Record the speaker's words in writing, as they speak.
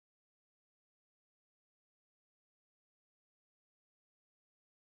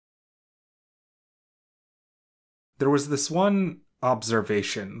There was this one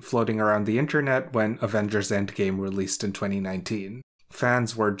observation floating around the internet when Avengers Endgame released in 2019.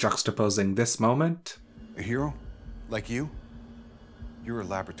 Fans were juxtaposing this moment. A hero? Like you? You're a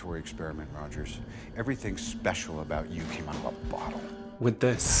laboratory experiment, Rogers. Everything special about you came out of a bottle. With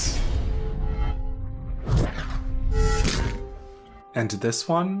this. And this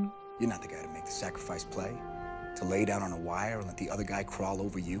one? You're not the guy to make the sacrifice play. To lay down on a wire and let the other guy crawl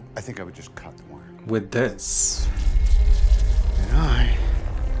over you. I think I would just cut the wire. With this. And I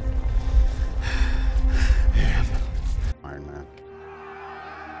am Iron Man.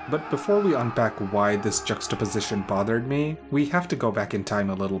 But before we unpack why this juxtaposition bothered me, we have to go back in time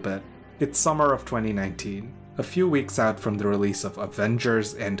a little bit. It's summer of 2019. A few weeks out from the release of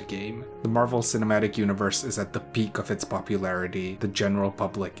Avengers Endgame, the Marvel Cinematic Universe is at the peak of its popularity. The general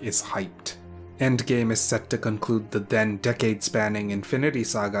public is hyped. Endgame is set to conclude the then decade-spanning Infinity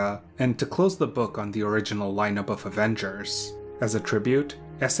Saga, and to close the book on the original lineup of Avengers. As a tribute,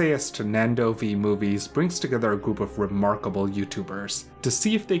 essayist Nando V Movies brings together a group of remarkable YouTubers to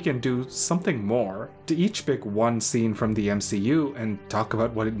see if they can do something more, to each pick one scene from the MCU and talk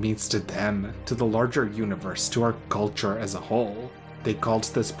about what it means to them, to the larger universe, to our culture as a whole. They called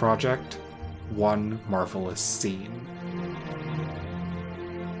this project One Marvelous Scene.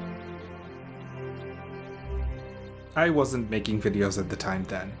 I wasn't making videos at the time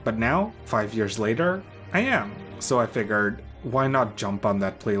then, but now, 5 years later, I am. So I figured, why not jump on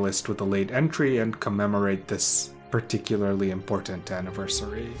that playlist with a late entry and commemorate this particularly important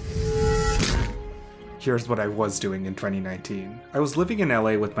anniversary? Here's what I was doing in 2019. I was living in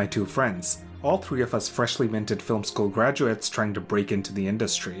LA with my two friends, all three of us freshly minted film school graduates trying to break into the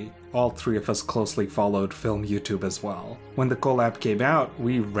industry. All three of us closely followed film YouTube as well. When the collab came out,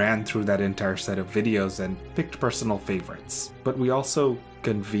 we ran through that entire set of videos and picked personal favorites. But we also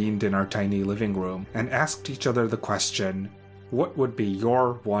convened in our tiny living room and asked each other the question, what would be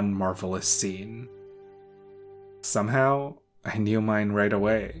your one marvelous scene? Somehow, I knew mine right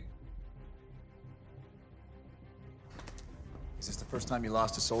away. Is this the first time you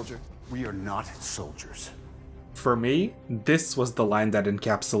lost a soldier? We are not soldiers. For me, this was the line that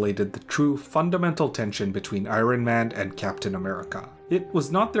encapsulated the true fundamental tension between Iron Man and Captain America. It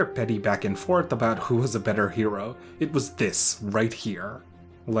was not their petty back and forth about who was a better hero, it was this, right here.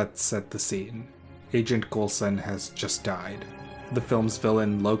 Let's set the scene. Agent Coulson has just died. The film's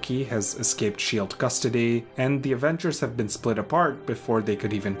villain Loki has escaped S.H.I.E.L.D. custody, and the Avengers have been split apart before they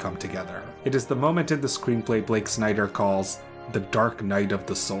could even come together. It is the moment in the screenplay Blake Snyder calls the dark night of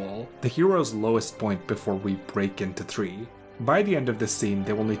the soul, the hero's lowest point before we break into 3. By the end of this scene,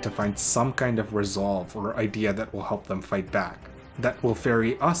 they will need to find some kind of resolve or idea that will help them fight back, that will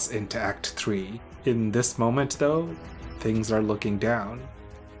ferry us into Act 3. In this moment though, things are looking down.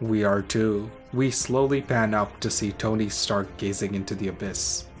 We are too. We slowly pan up to see Tony Stark gazing into the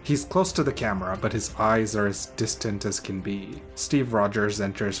abyss. He's close to the camera, but his eyes are as distant as can be. Steve Rogers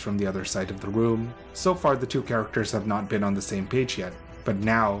enters from the other side of the room. So far, the two characters have not been on the same page yet, but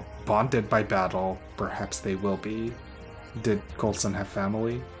now, bonded by battle, perhaps they will be. Did Coulson have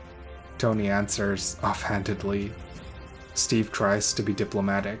family? Tony answers offhandedly. Steve tries to be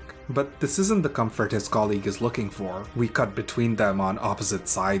diplomatic, but this isn't the comfort his colleague is looking for. We cut between them on opposite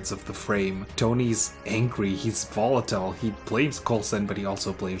sides of the frame. Tony's angry, he's volatile, he blames Coulson, but he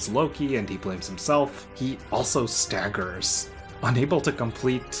also blames Loki, and he blames himself. He also staggers, unable to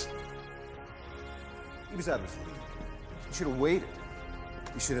complete. He was out of his league. You should have waited.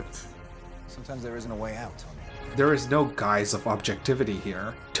 You should have... Sometimes there isn't a way out, Tony. There is no guise of objectivity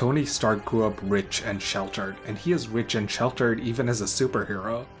here. Tony Stark grew up rich and sheltered, and he is rich and sheltered even as a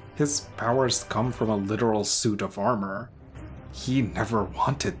superhero. His powers come from a literal suit of armor. He never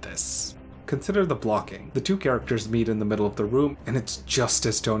wanted this. Consider the blocking. The two characters meet in the middle of the room, and it's just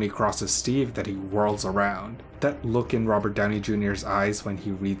as Tony crosses Steve that he whirls around. That look in Robert Downey Jr.'s eyes when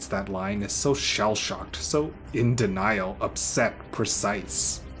he reads that line is so shell-shocked, so in denial, upset,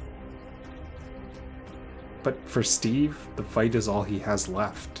 precise. But for Steve, the fight is all he has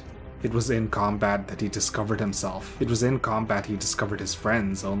left. It was in combat that he discovered himself. It was in combat he discovered his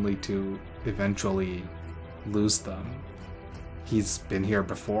friends, only to eventually lose them. He's been here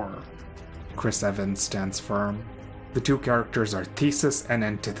before. Chris Evans stands firm. The two characters are thesis and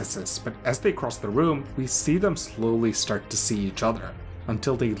antithesis, but as they cross the room, we see them slowly start to see each other,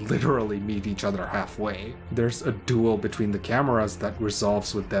 until they literally meet each other halfway. There's a duel between the cameras that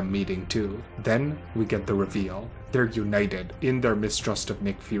resolves with them meeting too. Then we get the reveal. They're united in their mistrust of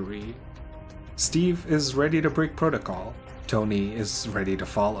Nick Fury. Steve is ready to break protocol. Tony is ready to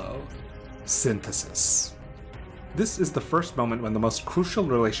follow. Synthesis. This is the first moment when the most crucial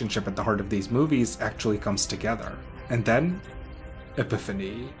relationship at the heart of these movies actually comes together. And then,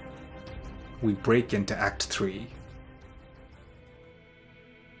 epiphany. We break into Act 3.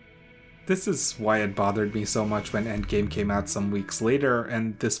 This is why it bothered me so much when Endgame came out some weeks later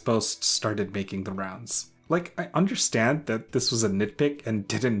and this post started making the rounds. Like, I understand that this was a nitpick and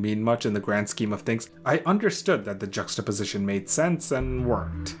didn't mean much in the grand scheme of things. I understood that the juxtaposition made sense and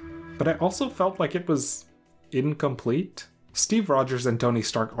worked. But I also felt like it was incomplete. Steve Rogers and Tony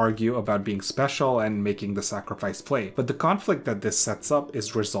Stark argue about being special and making the sacrifice play, but the conflict that this sets up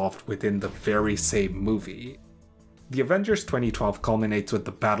is resolved within the very same movie. The Avengers 2012 culminates with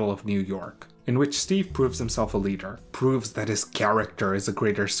the Battle of New York, in which Steve proves himself a leader, proves that his character is a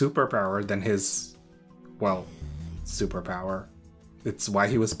greater superpower than his, well, superpower. It's why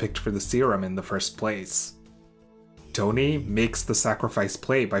he was picked for the serum in the first place. Tony makes the sacrifice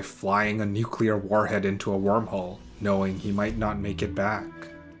play by flying a nuclear warhead into a wormhole, knowing he might not make it back.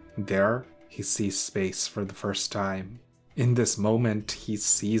 There, he sees space for the first time. In this moment, he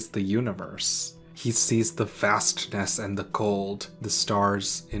sees the universe. He sees the vastness and the cold, the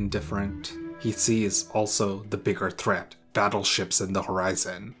stars indifferent. He sees also the bigger threat, battleships in the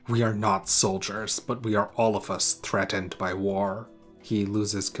horizon. We are not soldiers, but we are all of us threatened by war. He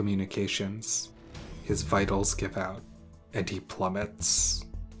loses communications. His vitals give out, and he plummets.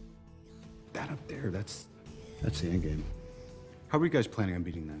 That up there, that's the end game. How are you guys planning on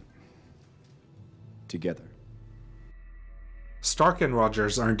beating that? Together. Stark and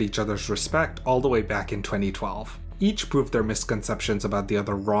Rogers earned each other's respect all the way back in 2012. Each proved their misconceptions about the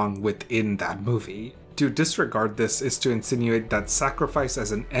other wrong within that movie. To disregard this is to insinuate that sacrifice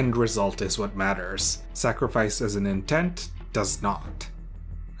as an end result is what matters. Sacrifice as an intent does not.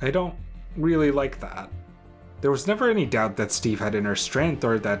 I don't really like that. There was never any doubt that Steve had inner strength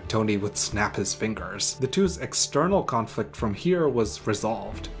or that Tony would snap his fingers. The two's external conflict from here was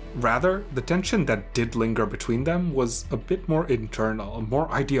resolved. Rather, the tension that did linger between them was a bit more internal, more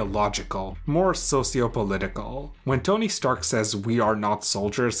ideological, more socio-political. When Tony Stark says we are not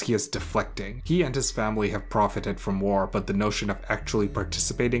soldiers, he is deflecting. He and his family have profited from war, but the notion of actually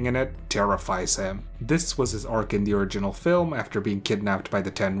participating in it terrifies him. This was his arc in the original film after being kidnapped by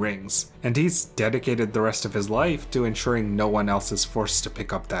the Ten Rings, and he's dedicated the rest of his life to ensuring no one else is forced to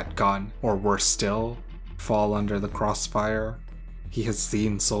pick up that gun, or worse still, fall under the crossfire. He has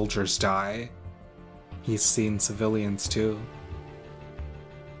seen soldiers die. He's seen civilians too.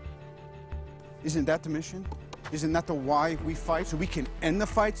 Isn't that the mission? Isn't that the why we fight? So we can end the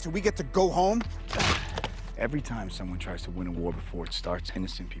fight? So we get to go home? Every time someone tries to win a war before it starts,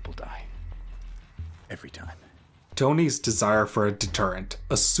 innocent people die. Every time. Tony's desire for a deterrent,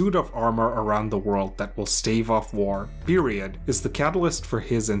 a suit of armor around the world that will stave off war, period, is the catalyst for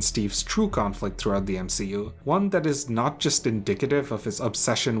his and Steve's true conflict throughout the MCU, one that is not just indicative of his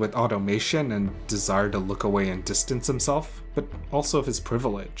obsession with automation and desire to look away and distance himself, but also of his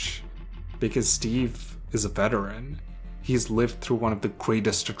privilege. Because Steve is a veteran. He's lived through one of the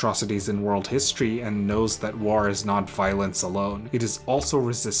greatest atrocities in world history and knows that war is not violence alone. It is also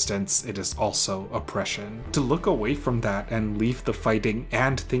resistance, it is also oppression. To look away from that and leave the fighting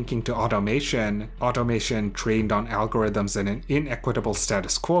and thinking to automation trained on algorithms and an inequitable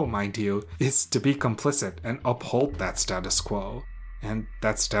status quo, mind you, is to be complicit and uphold that status quo. And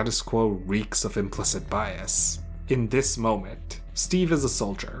that status quo reeks of implicit bias. In this moment, Steve is a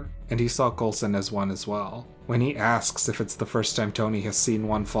soldier, and he saw Coulson as one as well. When he asks if it's the first time Tony has seen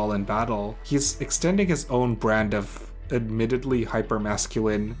one fall in battle, he's extending his own brand of admittedly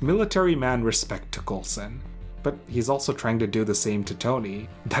hypermasculine military man respect to Coulson. But he's also trying to do the same to Tony.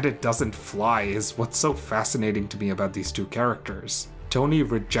 That it doesn't fly is what's so fascinating to me about these two characters. Tony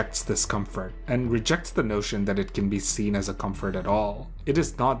rejects this comfort, and rejects the notion that it can be seen as a comfort at all. It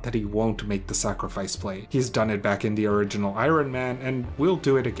is not that he won't make the sacrifice play. He's done it back in the original Iron Man, and will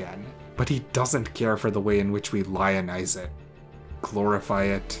do it again. But he doesn't care for the way in which we lionize it, glorify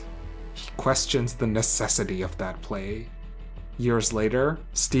it. He questions the necessity of that play. Years later,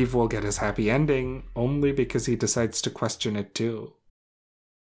 Steve will get his happy ending only because he decides to question it too.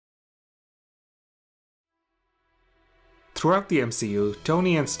 Throughout the MCU,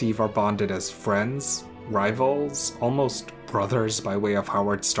 Tony and Steve are bonded as friends, rivals, almost brothers by way of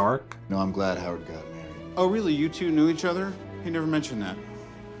Howard Stark. No, I'm glad Howard got married. Oh, really? You two knew each other? He never mentioned that.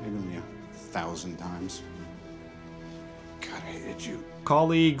 Maybe only 1,000 times. God, I hated you.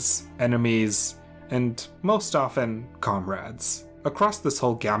 Colleagues, enemies, and most often, comrades. Across this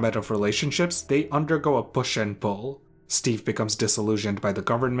whole gamut of relationships, they undergo a push and pull. Steve becomes disillusioned by the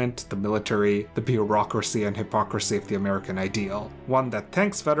government, the military, the bureaucracy and hypocrisy of the American ideal, one that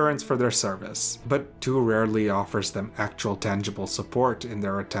thanks veterans for their service, but too rarely offers them actual tangible support in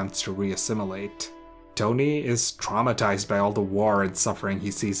their attempts to re-assimilate. Tony is traumatized by all the war and suffering he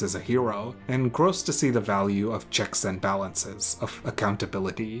sees as a hero, and grows to see the value of checks and balances, of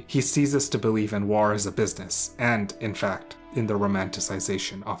accountability. He ceases to believe in war as a business, and, in fact, in the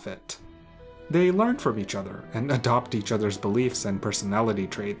romanticization of it. They learn from each other and adopt each other's beliefs and personality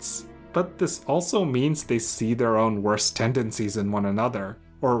traits. But this also means they see their own worst tendencies in one another,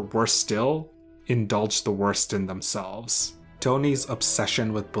 or worse still, indulge the worst in themselves. Tony's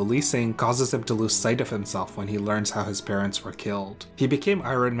obsession with policing causes him to lose sight of himself when he learns how his parents were killed. He became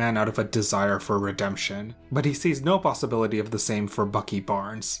Iron Man out of a desire for redemption, but he sees no possibility of the same for Bucky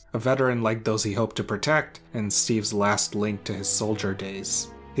Barnes, a veteran like those he hoped to protect, and Steve's last link to his soldier days.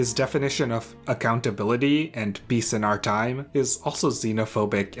 His definition of accountability and peace in our time is also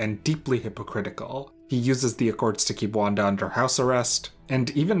xenophobic and deeply hypocritical. He uses the Accords to keep Wanda under house arrest, and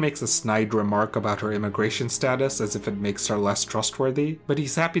even makes a snide remark about her immigration status as if it makes her less trustworthy, but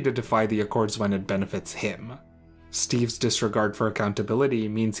he's happy to defy the Accords when it benefits him. Steve's disregard for accountability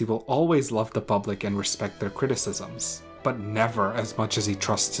means he will always love the public and respect their criticisms, but never as much as he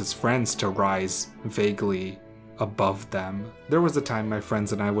trusts his friends to rise, vaguely, above them. There was a time my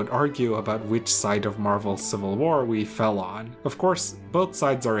friends and I would argue about which side of Marvel's Civil War we fell on. Of course, both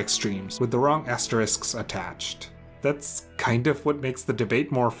sides are extremes, with the wrong asterisks attached. That's kind of what makes the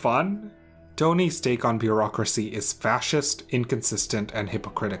debate more fun. Tony's take on bureaucracy is fascist, inconsistent, and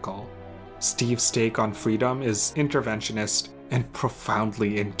hypocritical. Steve's take on freedom is interventionist and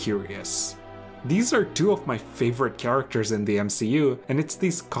profoundly incurious. These are two of my favorite characters in the MCU, and it's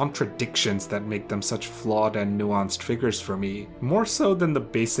these contradictions that make them such flawed and nuanced figures for me, more so than the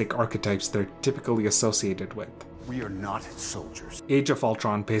basic archetypes they're typically associated with. We are not soldiers. Age of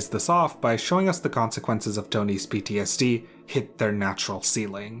Ultron pays this off by showing us the consequences of Tony's PTSD hit their natural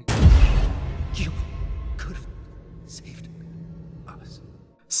ceiling. You could have saved us.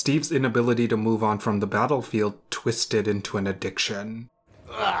 Steve's inability to move on from the battlefield twisted into an addiction.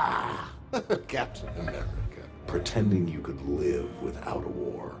 Captain America, pretending you could live without a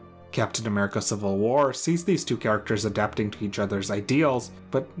war. Captain America Civil War sees these two characters adapting to each other's ideals,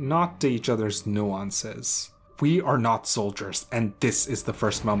 but not to each other's nuances. We are not soldiers, and this is the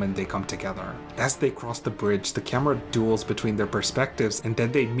first moment they come together. As they cross the bridge, the camera duels between their perspectives, and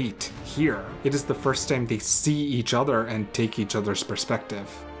then they meet, here. It is the first time they see each other and take each other's perspective.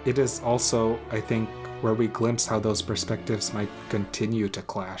 It is also, I think, where we glimpse how those perspectives might continue to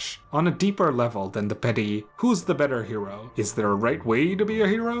clash. On a deeper level than the petty, who's the better hero? Is there a right way to be a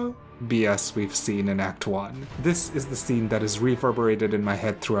hero? BS we've seen in Act 1. This is the scene that is reverberated in my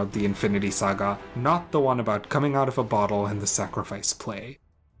head throughout the Infinity Saga, not the one about coming out of a bottle and the sacrifice play.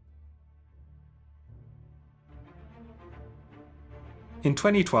 In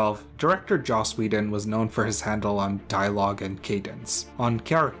 2012, director Joss Whedon was known for his handle on dialogue and cadence. On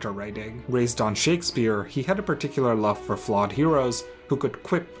character writing, raised on Shakespeare, he had a particular love for flawed heroes who could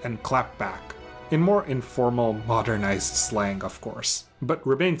quip and clap back. In more informal, modernized slang, of course, but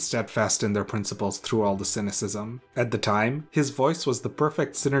remained steadfast in their principles through all the cynicism. At the time, his voice was the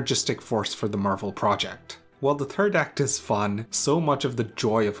perfect synergistic force for the Marvel project. While the third act is fun, so much of the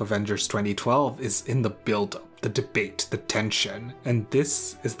joy of Avengers 2012 is in the build-up, the debate, the tension, and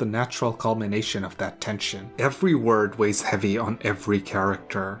this is the natural culmination of that tension. Every word weighs heavy on every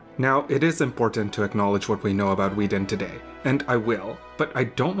character. Now, it is important to acknowledge what we know about Whedon today, and I will, but I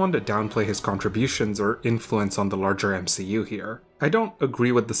don't want to downplay his contributions or influence on the larger MCU here. I don't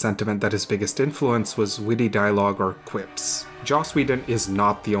agree with the sentiment that his biggest influence was witty dialogue or quips. Joss Whedon is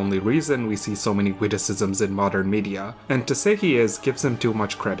not the only reason we see so many witticisms in modern media, and to say he is gives him too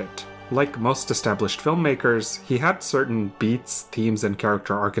much credit. Like most established filmmakers, he had certain beats, themes, and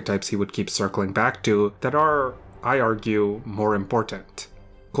character archetypes he would keep circling back to that are, I argue, more important.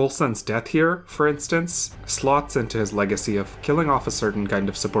 Coulson's death here, for instance, slots into his legacy of killing off a certain kind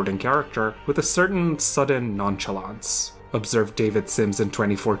of supporting character with a certain sudden nonchalance. Observe David Sims in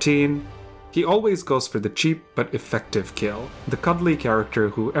 2014. He always goes for the cheap but effective kill, the cuddly character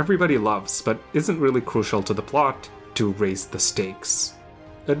who everybody loves but isn't really crucial to the plot to raise the stakes.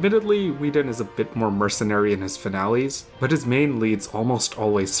 Admittedly, Whedon is a bit more mercenary in his finales, but his main leads almost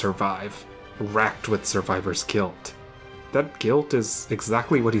always survive, racked with survivors' guilt. That guilt is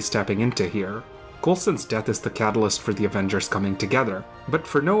exactly what he's tapping into here. Coulson's death is the catalyst for the Avengers coming together, but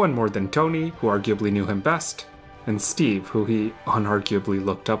for no one more than Tony, who arguably knew him best, and Steve, who he unarguably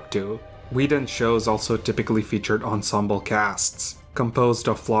looked up to. Whedon's shows also typically featured ensemble casts, composed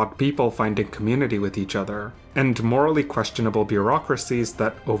of flawed people finding community with each other, and morally questionable bureaucracies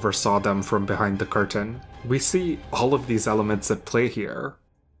that oversaw them from behind the curtain. We see all of these elements at play here.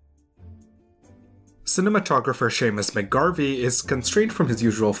 Cinematographer Seamus McGarvey is constrained from his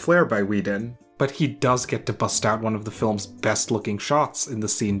usual flair by Whedon, but he does get to bust out one of the film's best-looking shots in the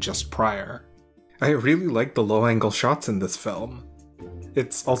scene just prior. I really like the low-angle shots in this film.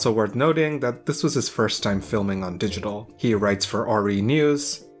 It's also worth noting that this was his first time filming on digital. He writes for RE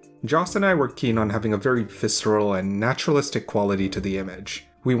News. Joss and I were keen on having a very visceral and naturalistic quality to the image.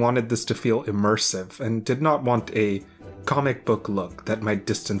 We wanted this to feel immersive and did not want a comic book look that might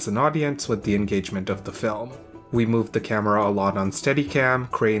distance an audience with the engagement of the film. We moved the camera a lot on Steadicam,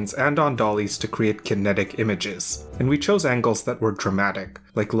 cranes, and on dollies to create kinetic images, and we chose angles that were dramatic,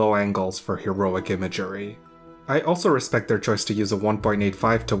 like low angles for heroic imagery. I also respect their choice to use a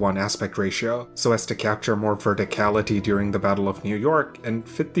 1.85 to 1 aspect ratio, so as to capture more verticality during the Battle of New York and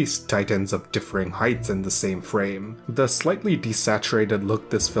fit these titans of differing heights in the same frame. The slightly desaturated look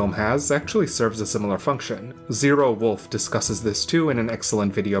this film has actually serves a similar function. Zero Wolf discusses this too in an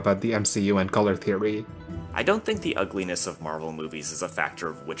excellent video about the MCU and color theory. I don't think the ugliness of Marvel movies is a factor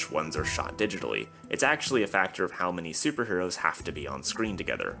of which ones are shot digitally. It's actually a factor of how many superheroes have to be on screen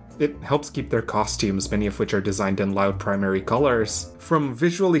together. It helps keep their costumes, many of which are designed in loud primary colors, from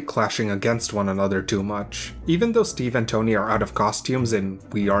visually clashing against one another too much. Even though Steve and Tony are out of costumes in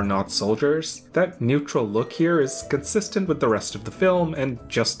We Are Not Soldiers, that neutral look here is consistent with the rest of the film and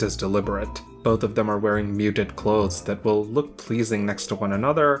just as deliberate. Both of them are wearing muted clothes that will look pleasing next to one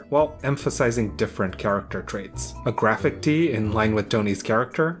another, while emphasizing different character traits. A graphic tee in line with Tony's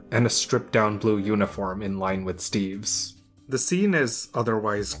character, and a stripped-down blue uniform in line with Steve's. The scene is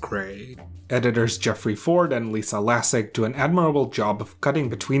otherwise grey. Editors Jeffrey Ford and Lisa Lassig do an admirable job of cutting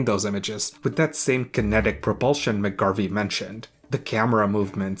between those images with that same kinetic propulsion McGarvey mentioned. The camera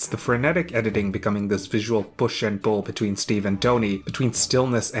movements, the frenetic editing becoming this visual push and pull between Steve and Tony, between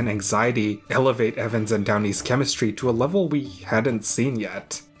stillness and anxiety, elevate Evans and Downey's chemistry to a level we hadn't seen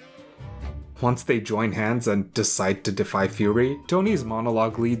yet. Once they join hands and decide to defy Fury, Tony's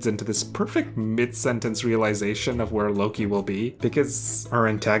monologue leads into this perfect mid-sentence realization of where Loki will be, because our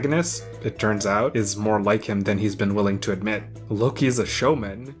antagonist, it turns out, is more like him than he's been willing to admit. Loki's a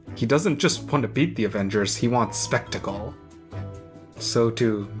showman. He doesn't just want to beat the Avengers, he wants spectacle. So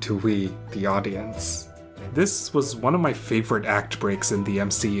do we, the audience. This was one of my favorite act breaks in the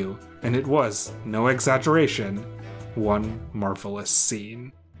MCU, and it was, no exaggeration, one marvelous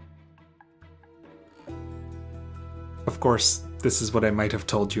scene. Of course, this is what I might have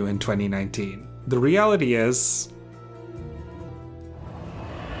told you in 2019. The reality is,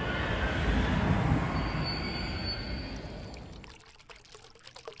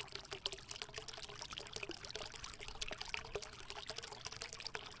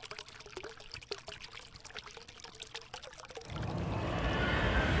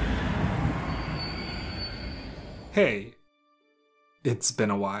 hey, it's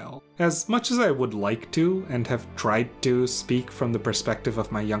been a while. As much as I would like to, and have tried to, speak from the perspective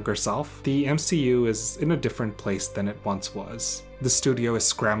of my younger self, the MCU is in a different place than it once was. The studio is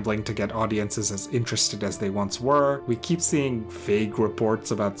scrambling to get audiences as interested as they once were. We keep seeing vague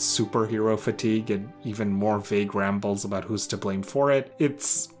reports about superhero fatigue and even more vague rambles about who's to blame for it.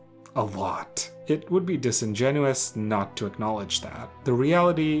 It's a lot. It would be disingenuous not to acknowledge that. The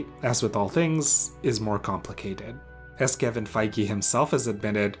reality, as with all things, is more complicated. As Kevin Feige himself has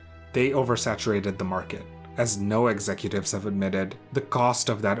admitted, they oversaturated the market. As no executives have admitted, the cost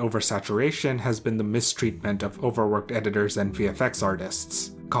of that oversaturation has been the mistreatment of overworked editors and VFX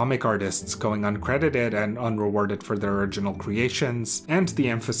artists, comic artists going uncredited and unrewarded for their original creations, and the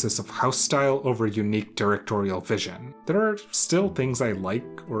emphasis of house style over unique directorial vision. There are still things I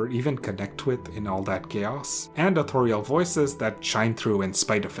like or even connect with in all that chaos, and authorial voices that shine through in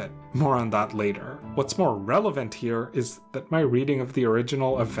spite of it. More on that later. What's more relevant here is that my reading of the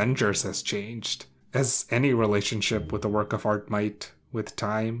original Avengers has changed, as any relationship with a work of art might with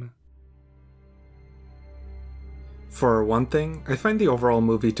time. For one thing, I find the overall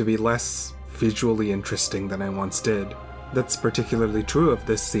movie to be less visually interesting than I once did. That's particularly true of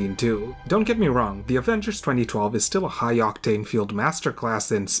this scene too. Don't get me wrong, the Avengers 2012 is still a high-octane field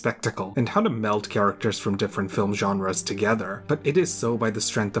masterclass in spectacle and how to meld characters from different film genres together, but it is so by the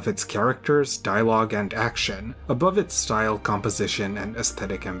strength of its characters, dialogue, and action, above its style, composition, and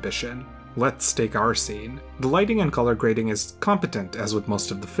aesthetic ambition. Let's take our scene. The lighting and color grading is competent, as with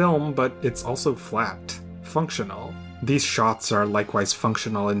most of the film, but it's also flat, functional. These shots are likewise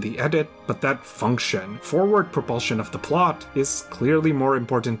functional in the edit, but that function, forward propulsion of the plot, is clearly more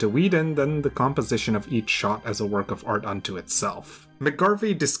important to Whedon than the composition of each shot as a work of art unto itself.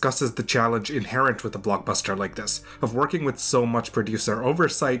 McGarvey discusses the challenge inherent with a blockbuster like this, of working with so much producer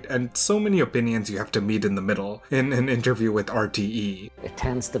oversight and so many opinions you have to meet in the middle, in an interview with RTE. It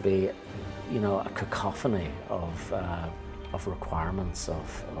tends to be, a cacophony of of requirements,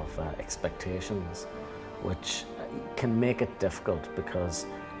 of expectations, which can make it difficult because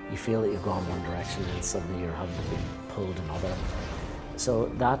you feel that you're going one direction and suddenly you're having to be pulled another.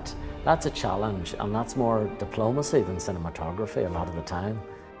 So that's a challenge, and that's more diplomacy than cinematography a lot of the time.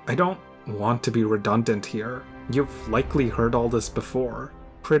 I don't want to be redundant here. You've likely heard all this before.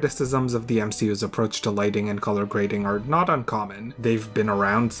 Criticisms of the MCU's approach to lighting and color grading are not uncommon. They've been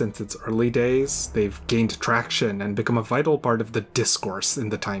around since its early days, they've gained traction and become a vital part of the discourse in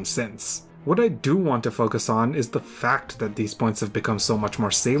the time since. What I do want to focus on is the fact that these points have become so much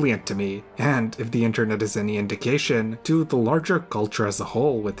more salient to me, and, if the internet is any indication, to the larger culture as a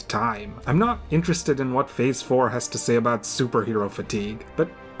whole with time. I'm not interested in what Phase 4 has to say about superhero fatigue, but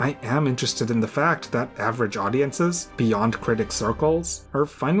I am interested in the fact that average audiences, beyond critic circles, are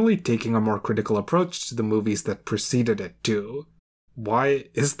finally taking a more critical approach to the movies that preceded it too. Why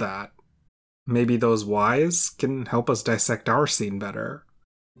is that? Maybe those whys can help us dissect our scene better.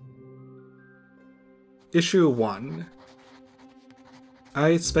 Issue 1.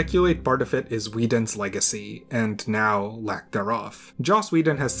 I speculate part of it is Whedon's legacy, and now lack thereof. Joss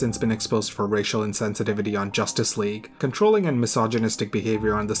Whedon has since been exposed for racial insensitivity on Justice League, controlling and misogynistic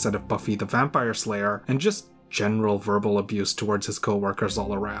behavior on the set of Buffy the Vampire Slayer, and just general verbal abuse towards his co-workers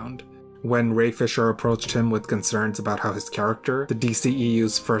all around. When Ray Fisher approached him with concerns about how his character, the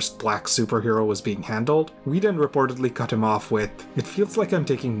DCEU's first black superhero, was being handled, Whedon reportedly cut him off with, "It feels like I'm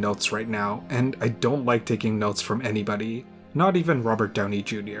taking notes right now, and I don't like taking notes from anybody. Not even Robert Downey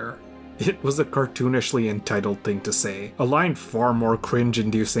Jr." It was a cartoonishly entitled thing to say, a line far more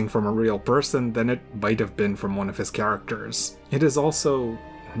cringe-inducing from a real person than it might have been from one of his characters. It is also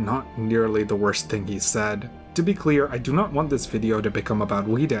not nearly the worst thing he said. To be clear, I do not want this video to become about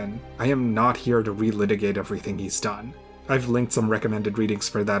Whedon. I am not here to relitigate everything he's done. I've linked some recommended readings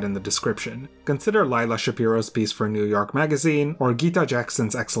for that in the description. Consider Lila Shapiro's piece for New York Magazine, or Geeta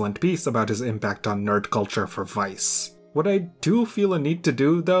Jackson's excellent piece about his impact on nerd culture for Vice. What I do feel a need to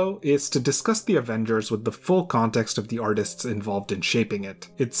do, though, is to discuss the Avengers with the full context of the artists involved in shaping it.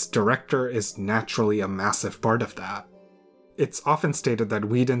 Its director is naturally a massive part of that. It's often stated that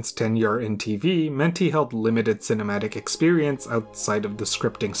Whedon's tenure in TV meant he held limited cinematic experience outside of the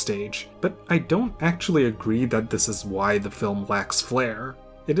scripting stage, but I don't actually agree that this is why the film lacks flair.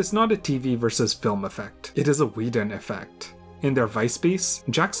 It is not a TV versus film effect, it is a Whedon effect. In their Vice piece,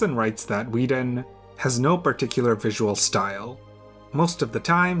 Jackson writes that Whedon has no particular visual style. Most of the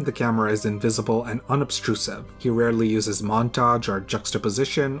time, the camera is invisible and unobtrusive. He rarely uses montage or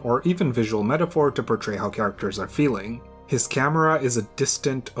juxtaposition or even visual metaphor to portray how characters are feeling. His camera is a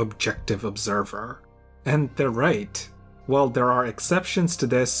distant, objective observer. And they're right. While there are exceptions to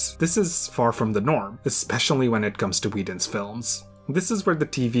this is far from the norm, especially when it comes to Whedon's films. This is where the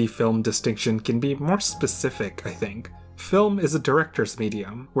TV-film distinction can be more specific, I think. Film is a director's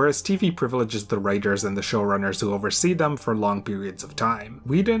medium, whereas TV privileges the writers and the showrunners who oversee them for long periods of time.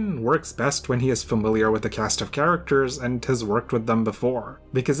 Whedon works best when he is familiar with the cast of characters and has worked with them before,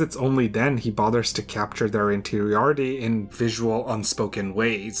 because it's only then he bothers to capture their interiority in visual, unspoken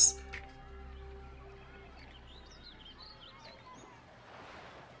ways.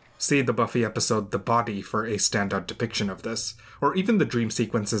 See the Buffy episode The Body for a standout depiction of this, or even the dream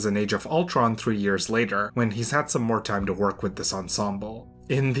sequences in Age of Ultron 3 years later, when he's had some more time to work with this ensemble.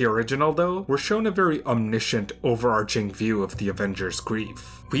 In the original, though, we're shown a very omniscient, overarching view of the Avengers'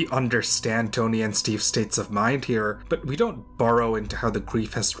 grief. We understand Tony and Steve's states of mind here, but we don't burrow into how the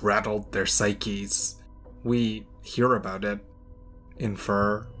grief has rattled their psyches. We hear about it,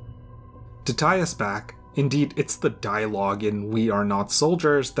 infer. To tie us back, indeed, it's the dialogue in We Are Not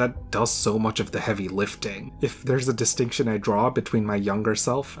Soldiers that does so much of the heavy lifting. If there's a distinction I draw between my younger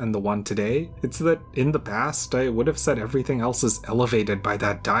self and the one today, it's that in the past I would have said everything else is elevated by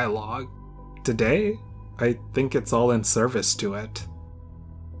that dialogue. Today, I think it's all in service to it.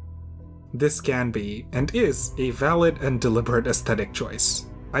 This can be, and is, a valid and deliberate aesthetic choice.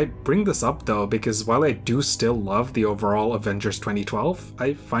 I bring this up though because while I do still love the overall Avengers 2012,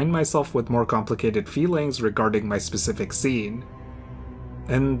 I find myself with more complicated feelings regarding my specific scene.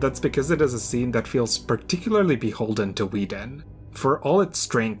 And that's because it is a scene that feels particularly beholden to Whedon. For all its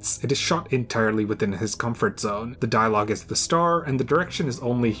strengths, it is shot entirely within his comfort zone, the dialogue is the star, and the direction is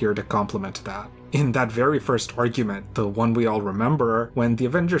only here to complement that. In that very first argument, the one we all remember, when the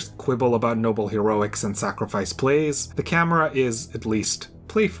Avengers quibble about noble heroics and sacrifice plays, the camera is, at least,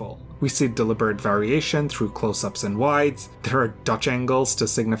 playful. We see deliberate variation through close-ups and wides, there are Dutch angles to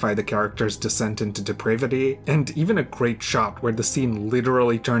signify the character's descent into depravity, and even a great shot where the scene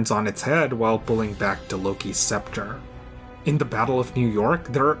literally turns on its head while pulling back to Loki's scepter. In the Battle of New York,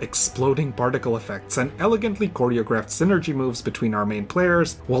 there are exploding particle effects and elegantly choreographed synergy moves between our main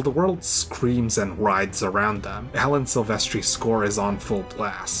players, while the world screams and writhes around them. Alan Silvestri's score is on full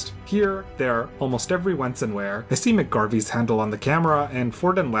blast. Here, there, almost every once and where, I see McGarvey's handle on the camera and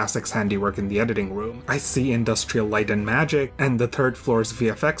Ford and Lassek's handiwork in the editing room. I see industrial light and magic, and the third floor's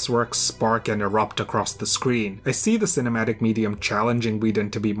VFX work spark and erupt across the screen. I see the cinematic medium challenging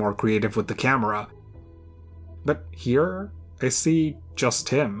Whedon to be more creative with the camera. But here, I see just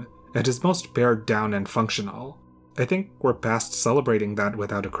him, at his most pared down and functional. I think we're past celebrating that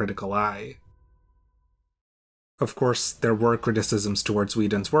without a critical eye. Of course, there were criticisms towards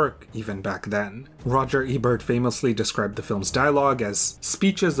Whedon's work, even back then. Roger Ebert famously described the film's dialogue as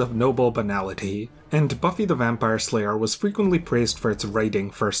speeches of noble banality, and Buffy the Vampire Slayer was frequently praised for its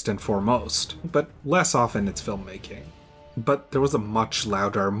writing first and foremost, but less often its filmmaking. But there was a much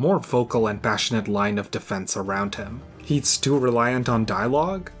louder, more vocal and passionate line of defense around him. He's too reliant on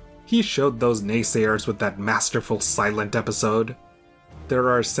dialogue? He showed those naysayers with that masterful silent episode. There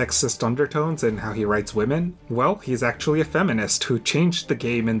are sexist undertones in how he writes women? Well, he's actually a feminist who changed the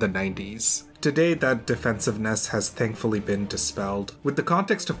game in the 90s. Today, that defensiveness has thankfully been dispelled. With the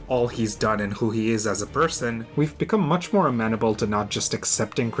context of all he's done and who he is as a person, we've become much more amenable to not just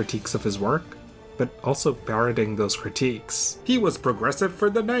accepting critiques of his work, but also parroting those critiques. He was progressive for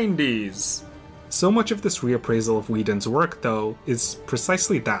the 90s! So much of this reappraisal of Whedon's work, though, is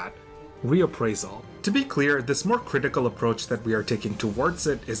precisely that, reappraisal. To be clear, this more critical approach that we are taking towards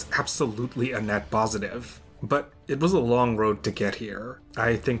it is absolutely a net positive. But it was a long road to get here.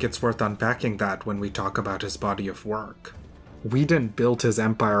 I think it's worth unpacking that when we talk about his body of work. Whedon built his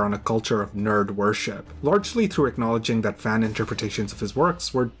empire on a culture of nerd worship, largely through acknowledging that fan interpretations of his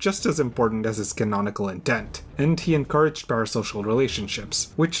works were just as important as his canonical intent, and he encouraged parasocial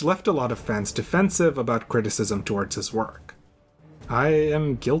relationships, which left a lot of fans defensive about criticism towards his work. I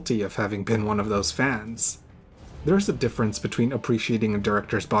am guilty of having been one of those fans. There's a difference between appreciating a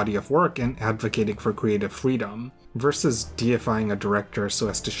director's body of work and advocating for creative freedom, versus deifying a director so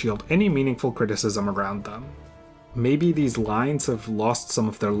as to shield any meaningful criticism around them. Maybe these lines have lost some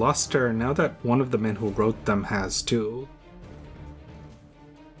of their luster now that one of the men who wrote them has too.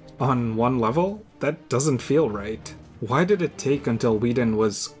 On one level, that doesn't feel right. Why did it take until Whedon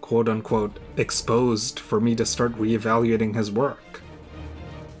was quote-unquote exposed for me to start reevaluating his work?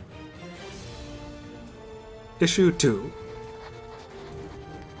 Issue 2.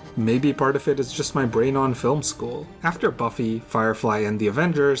 Maybe part of it is just my brain on film school. After Buffy, Firefly, and the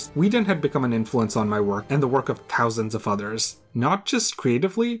Avengers, Whedon had become an influence on my work and the work of thousands of others. Not just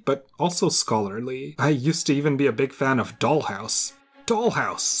creatively, but also scholarly. I used to even be a big fan of Dollhouse.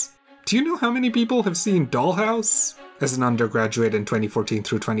 Dollhouse! Do you know how many people have seen Dollhouse? As an undergraduate in 2014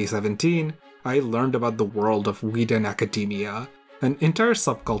 through 2017, I learned about the world of Whedon academia, an entire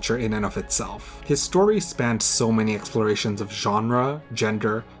subculture in and of itself. His story spanned so many explorations of genre,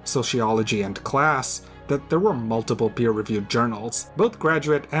 gender, sociology, and class that there were multiple peer-reviewed journals, both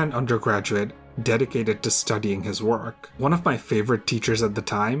graduate and undergraduate, dedicated to studying his work. One of my favorite teachers at the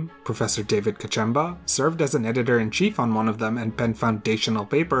time, Professor David Kachemba, served as an editor-in-chief on one of them and penned foundational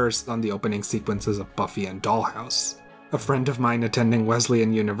papers on the opening sequences of Buffy and Dollhouse. A friend of mine attending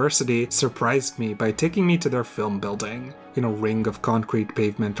Wesleyan University surprised me by taking me to their film building. In a ring of concrete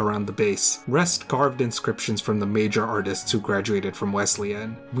pavement around the base, rest carved inscriptions from the major artists who graduated from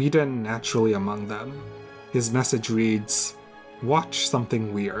Wesleyan, Whedon naturally among them. His message reads, "Watch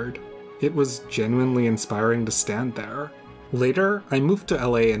something weird." It was genuinely inspiring to stand there. Later, I moved to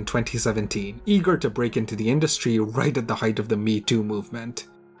LA in 2017, eager to break into the industry right at the height of the Me Too movement.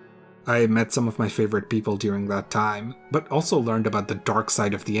 I met some of my favorite people during that time, but also learned about the dark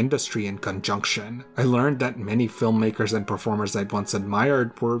side of the industry in conjunction. I learned that many filmmakers and performers I'd once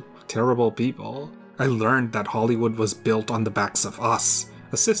admired were terrible people. I learned that Hollywood was built on the backs of us,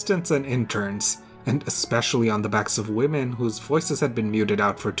 assistants and interns, and especially on the backs of women whose voices had been muted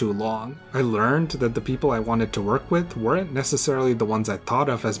out for too long. I learned that the people I wanted to work with weren't necessarily the ones I thought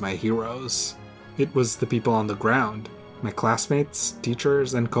of as my heroes. It was the people on the ground. My classmates,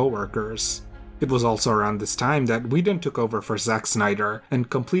 teachers, and co-workers. It was also around this time that Whedon took over for Zack Snyder and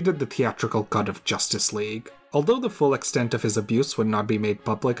completed the theatrical cut of Justice League. Although the full extent of his abuse would not be made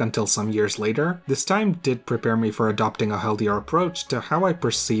public until some years later, this time did prepare me for adopting a healthier approach to how I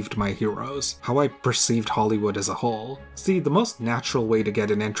perceived my heroes, how I perceived Hollywood as a whole. See, the most natural way to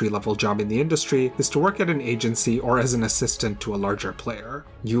get an entry-level job in the industry is to work at an agency or as an assistant to a larger player.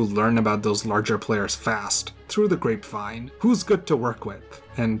 You learn about those larger players fast, through the grapevine, who's good to work with,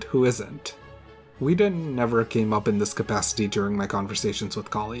 and who isn't. Whedon never came up in this capacity during my conversations with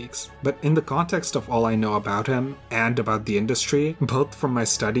colleagues, but in the context of all I know about him, and about the industry, both from my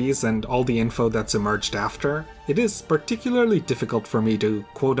studies and all the info that's emerged after, it is particularly difficult for me to,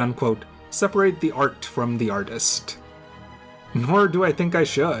 quote-unquote, separate the art from the artist. Nor do I think I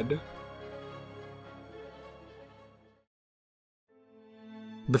should.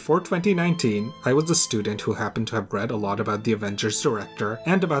 Before 2019, I was a student who happened to have read a lot about the Avengers director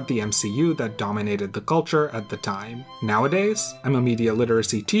and about the MCU that dominated the culture at the time. Nowadays, I'm a media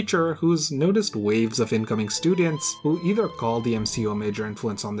literacy teacher who's noticed waves of incoming students who either call the MCU a major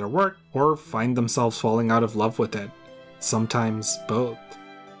influence on their work or find themselves falling out of love with it. Sometimes both.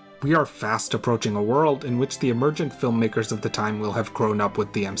 We are fast approaching a world in which the emergent filmmakers of the time will have grown up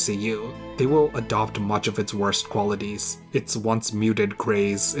with the MCU. They will adopt much of its worst qualities. Its once muted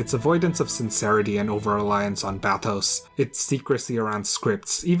grace, its avoidance of sincerity and over-reliance on pathos, its secrecy around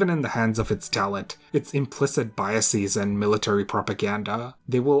scripts, even in the hands of its talent, its implicit biases and military propaganda.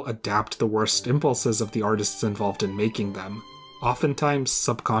 They will adapt the worst impulses of the artists involved in making them, oftentimes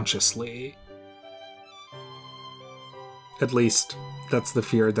subconsciously. At least, that's the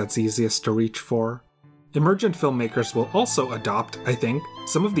fear that's easiest to reach for. Emergent filmmakers will also adopt, I think,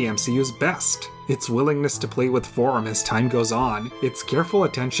 some of the MCU's best. Its willingness to play with form as time goes on, its careful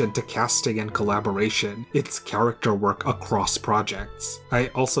attention to casting and collaboration, its character work across projects. I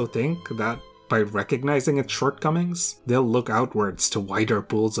also think that by recognizing its shortcomings, they'll look outwards to wider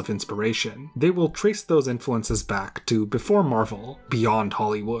pools of inspiration. They will trace those influences back to before Marvel, beyond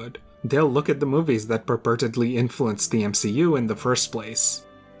Hollywood. They'll look at the movies that purportedly influenced the MCU in the first place.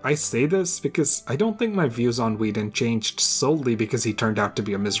 I say this because I don't think my views on Whedon changed solely because he turned out to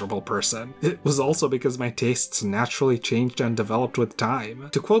be a miserable person. It was also because my tastes naturally changed and developed with time.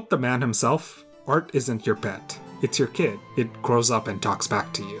 To quote the man himself, art isn't your pet. It's your kid. It grows up and talks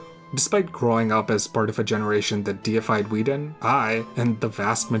back to you. Despite growing up as part of a generation that deified Whedon, I, and the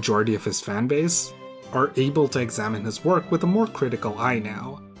vast majority of his fanbase, are able to examine his work with a more critical eye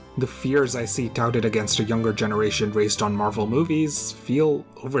now. The fears I see touted against a younger generation raised on Marvel movies feel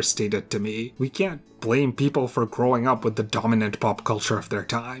overstated to me. We can't blame people for growing up with the dominant pop culture of their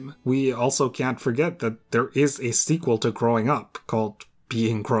time. We also can't forget that there is a sequel to Growing Up called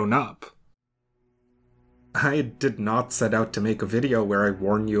Being Grown Up. I did not set out to make a video where I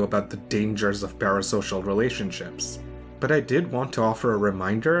warn you about the dangers of parasocial relationships, but I did want to offer a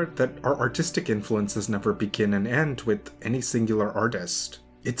reminder that our artistic influences never begin and end with any singular artist.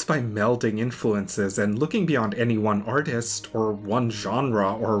 It's by melding influences and looking beyond any one artist, or one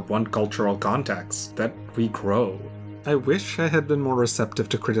genre, or one cultural context that we grow. I wish I had been more receptive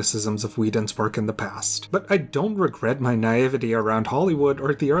to criticisms of Whedon's work in the past, but I don't regret my naivety around Hollywood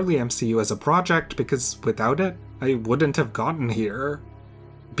or the early MCU as a project because without it, I wouldn't have gotten here.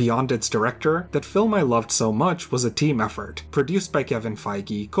 Beyond its director, that film I loved so much was a team effort, produced by Kevin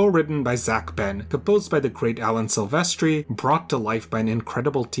Feige, co-written by Zach Penn, composed by the great Alan Silvestri, brought to life by an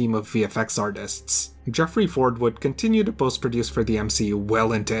incredible team of VFX artists. Jeffrey Ford would continue to post-produce for the MCU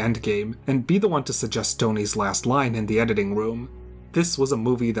well into Endgame, and be the one to suggest Tony's last line in the editing room. This was a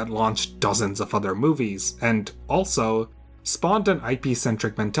movie that launched dozens of other movies, and also spawned an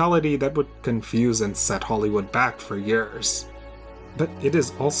IP-centric mentality that would confuse and set Hollywood back for years. But it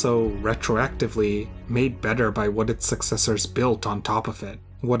is also retroactively made better by what its successors built on top of it.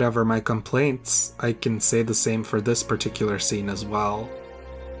 Whatever my complaints, I can say the same for this particular scene as well.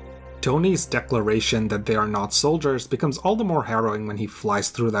 Tony's declaration that they are not soldiers becomes all the more harrowing when he flies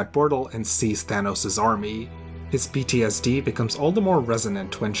through that portal and sees Thanos' army. His PTSD becomes all the more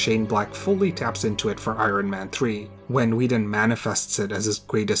resonant when Shane Black fully taps into it for Iron Man 3, when Whedon manifests it as his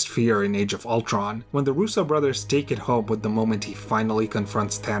greatest fear in Age of Ultron, when the Russo brothers take it home with the moment he finally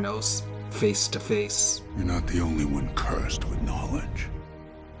confronts Thanos, face to face. You're not the only one cursed with knowledge.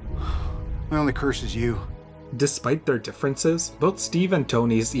 My only curse is you. Despite their differences, both Steve and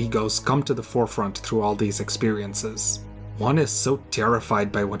Tony's egos come to the forefront through all these experiences. One is so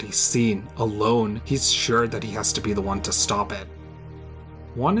terrified by what he's seen, alone, he's sure that he has to be the one to stop it.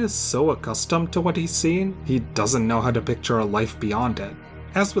 One is so accustomed to what he's seen, he doesn't know how to picture a life beyond it.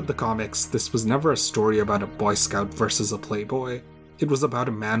 As with the comics, this was never a story about a Boy Scout versus a Playboy. It was about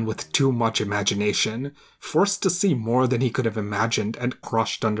a man with too much imagination, forced to see more than he could have imagined and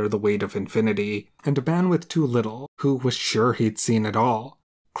crushed under the weight of infinity, and a man with too little, who was sure he'd seen it all,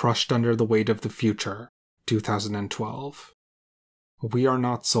 crushed under the weight of the future. 2012. We are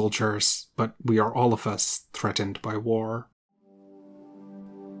not soldiers, but we are all of us threatened by war.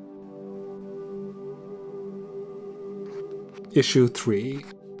 Issue 3.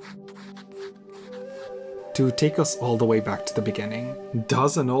 To take us all the way back to the beginning,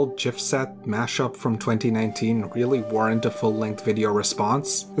 does an old GIF set mashup from 2019 really warrant a full-length video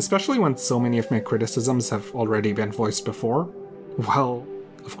response? Especially when so many of my criticisms have already been voiced before? Well,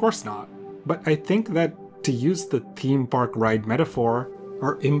 of course not. But I think that, to use the theme park ride metaphor,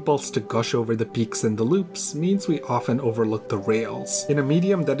 our impulse to gush over the peaks and the loops means we often overlook the rails, in a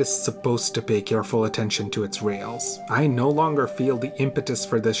medium that is supposed to pay careful attention to its rails. I no longer feel the impetus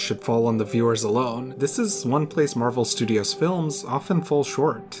for this should fall on the viewers alone. This is one place Marvel Studios films often fall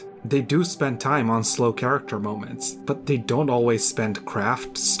short. They do spend time on slow character moments, but they don't always spend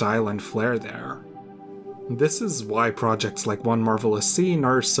craft, style, and flair there. This is why projects like One Marvelous Scene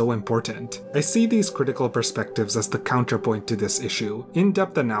are so important. I see these critical perspectives as the counterpoint to this issue,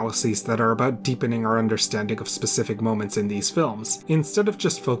 in-depth analyses that are about deepening our understanding of specific moments in these films, instead of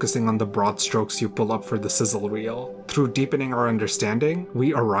just focusing on the broad strokes you pull up for the sizzle reel. Through deepening our understanding,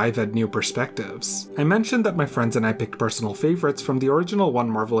 we arrive at new perspectives. I mentioned that my friends and I picked personal favorites from the original One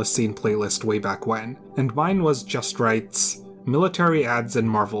Marvelous Scene playlist way back when, and mine was Just Right's Military Ads in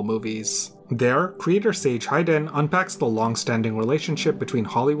Marvel Movies. There, creator Sage Whedon unpacks the long-standing relationship between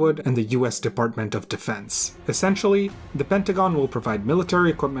Hollywood and the US Department of Defense. Essentially, the Pentagon will provide military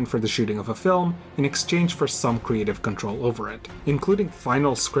equipment for the shooting of a film in exchange for some creative control over it, including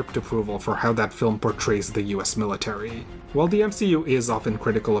final script approval for how that film portrays the US military. While the MCU is often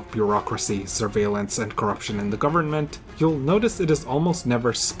critical of bureaucracy, surveillance, and corruption in the government, you'll notice it is almost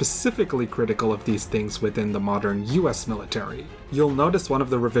never specifically critical of these things within the modern US military. You'll notice one of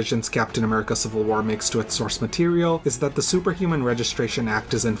the revisions Captain America Civil War makes to its source material is that the Superhuman Registration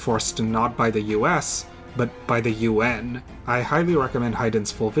Act is enforced not by the US, but by the UN. I highly recommend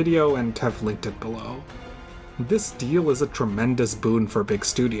Whedon's full video and have linked it below. This deal is a tremendous boon for big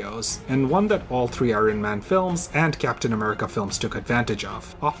studios, and one that all three Iron Man films and Captain America films took advantage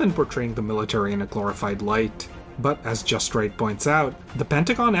of, often portraying the military in a glorified light. But as Just Right points out, the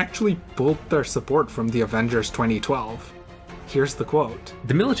Pentagon actually pulled their support from the Avengers 2012. Here's the quote.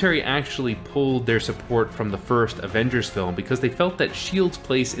 The military actually pulled their support from the first Avengers film because they felt that S.H.I.E.L.D.'s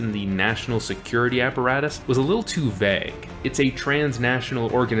place in the national security apparatus was a little too vague. It's a transnational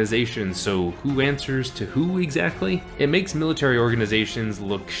organization, so who answers to who exactly? It makes military organizations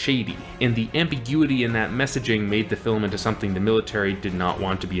look shady, and the ambiguity in that messaging made the film into something the military did not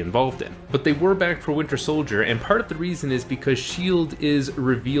want to be involved in. But they were back for Winter Soldier, and part of the reason is because S.H.I.E.L.D. is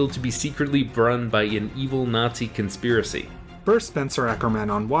revealed to be secretly run by an evil Nazi conspiracy. Per Spencer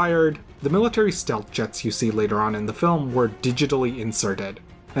Ackerman on Wired, the military stealth jets you see later on in the film were digitally inserted,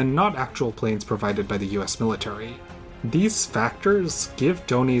 and not actual planes provided by the US military. These factors give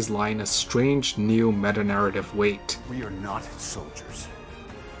Tony's line a strange new meta-narrative weight. We are not soldiers.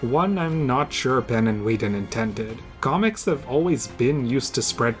 One I'm not sure Penn and Whedon intended. Comics have always been used to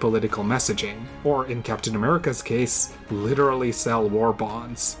spread political messaging, or in Captain America's case, literally sell war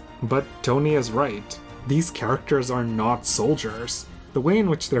bonds. But Tony is right. These characters are not soldiers. The way in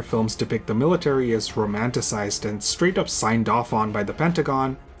which their films depict the military is romanticized and straight up signed off on by the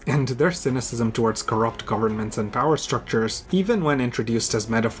Pentagon, and their cynicism towards corrupt governments and power structures, even when introduced as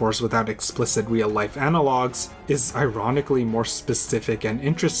metaphors without explicit real-life analogues, is ironically more specific and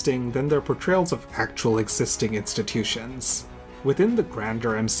interesting than their portrayals of actual existing institutions. Within the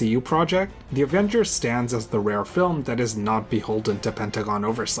grander MCU project, The Avengers stands as the rare film that is not beholden to Pentagon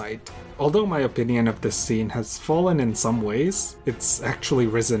oversight. Although my opinion of this scene has fallen in some ways, it's actually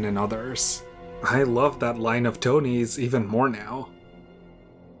risen in others. I love that line of Tony's even more now.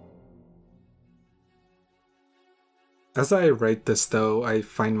 As I write this though, I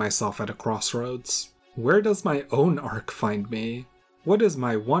find myself at a crossroads. Where does my own arc find me? What is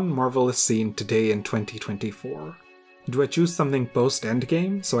my one marvelous scene today in 2024? Do I choose something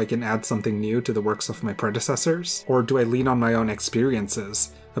post-Endgame so I can add something new to the works of my predecessors? Or do I lean on my own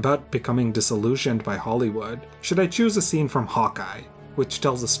experiences about becoming disillusioned by Hollywood? Should I choose a scene from Hawkeye, which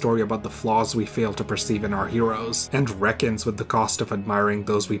tells a story about the flaws we fail to perceive in our heroes, and reckons with the cost of admiring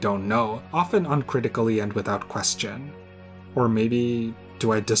those we don't know, often uncritically and without question? Or maybe,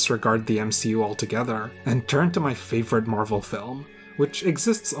 do I disregard the MCU altogether and turn to my favorite Marvel film, which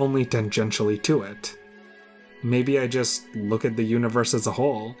exists only tangentially to it? Maybe I just look at the universe as a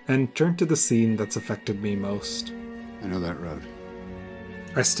whole and turn to the scene that's affected me most. I know that road.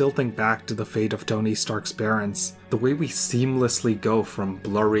 I still think back to the fate of Tony Stark's parents, the way we seamlessly go from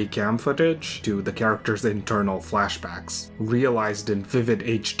blurry cam footage to the character's internal flashbacks, realized in vivid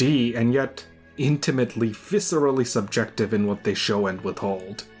HD and yet intimately, viscerally subjective in what they show and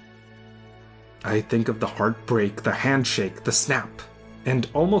withhold. I think of the heartbreak, the handshake, the snap, and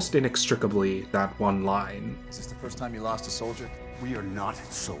almost inextricably, that one line. Is this the first time you lost a soldier? We are not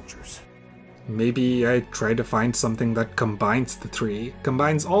soldiers. Maybe I try to find something that combines the three,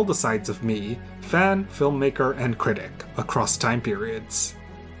 combines all the sides of me, fan, filmmaker, and critic, across time periods.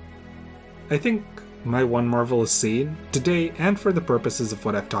 I think my one marvelous scene, today and for the purposes of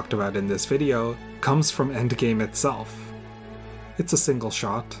what I've talked about in this video, comes from Endgame itself. It's a single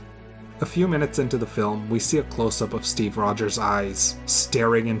shot. A few minutes into the film, we see a close-up of Steve Rogers' eyes,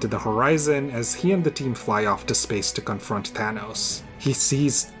 staring into the horizon as he and the team fly off to space to confront Thanos. He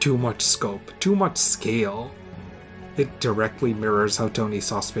sees too much scope, too much scale. It directly mirrors how Tony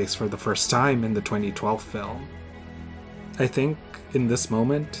saw space for the first time in the 2012 film. I think, in this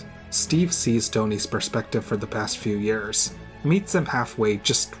moment, Steve sees Tony's perspective for the past few years, meets him halfway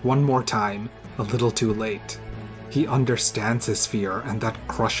just one more time, a little too late. He understands his fear and that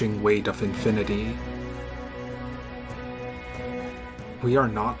crushing weight of infinity. We are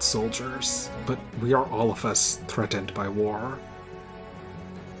not soldiers, but we are all of us threatened by war.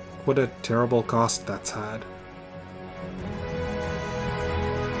 What a terrible cost that's had.